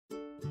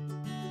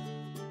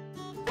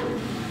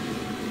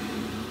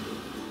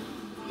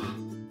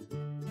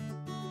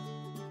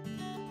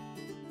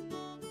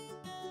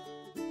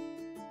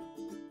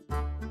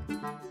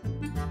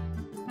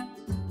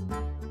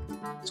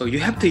So you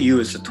have to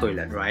use the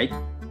toilet, right?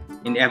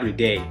 In every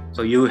day.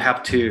 So you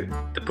have to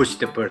push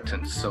the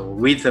button. So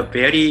with a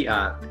very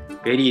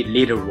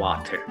little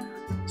water.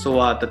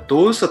 So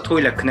those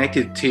toilet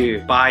connected to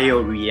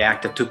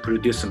bioreactor to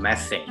produce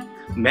methane.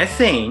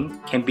 Methane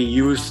can be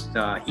used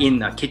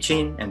in a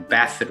kitchen and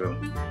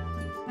bathroom.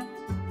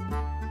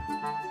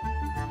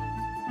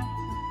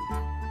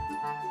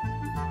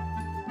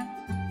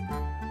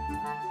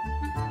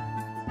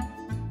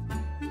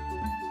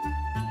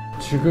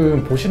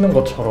 지금 보시는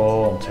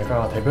것처럼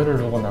제가 대변을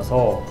누고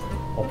나서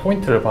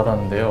포인트를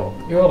받았는데요.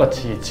 이와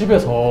같이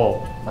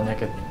집에서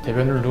만약에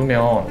대변을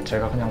누면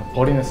제가 그냥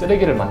버리는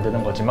쓰레기를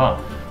만드는 거지만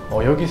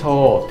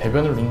여기서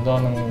대변을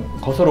눈다는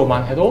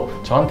것으로만 해도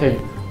저한테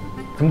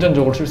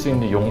금전적으로 쓸 수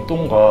있는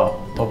용돈과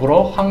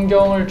더불어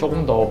환경을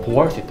조금 더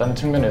보호할 수 있다는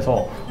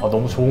측면에서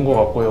너무 좋은 것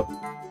같고요.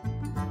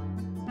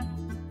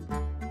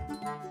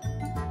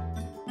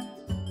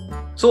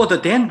 So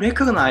then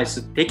recognize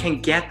they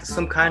can get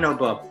some kind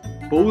of a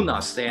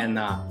bonus and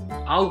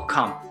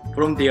outcome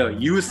from their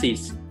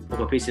usage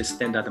of a basic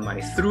standard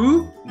money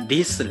through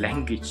this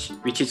language,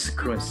 which is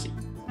currency.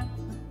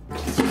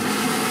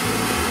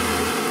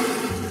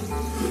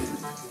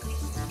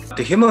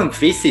 The human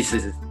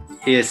feces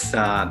is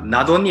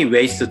not only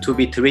waste to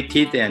be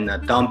treated and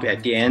dumped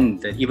at the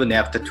end, even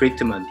after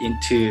treatment,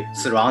 into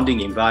surrounding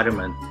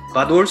environment,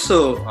 but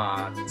also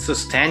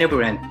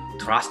sustainable and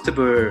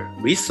trustable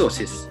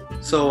resources.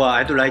 So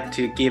I'd like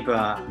to give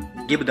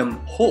them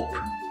hope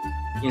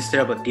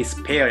instead of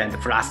despair and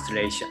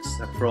frustrations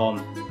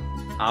from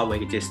our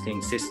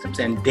existing systems.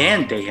 And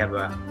then they have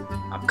a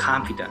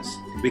confidence.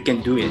 We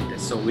can do it,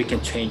 so we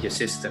can change the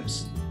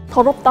systems.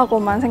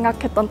 더럽다고만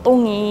생각했던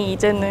똥이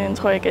이제는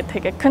저에게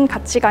되게 큰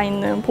가치가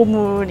있는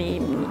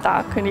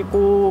보물입니다.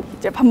 그리고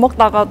이제 밥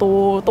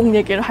먹다가도 똥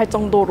얘기를 할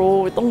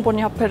정도로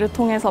똥보니 화폐를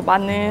통해서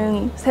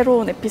많은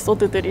새로운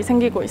에피소드들이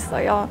생기고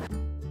있어요.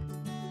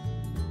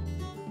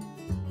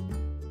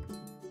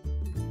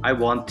 I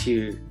want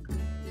to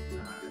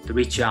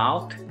reach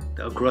out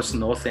across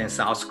North and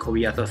South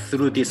Korea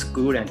through this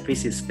Ggool and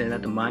feces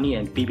standard money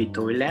and BB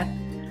toilet,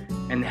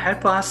 and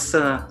help us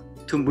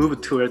to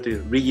move toward the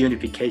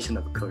reunification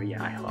of Korea,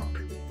 I hope.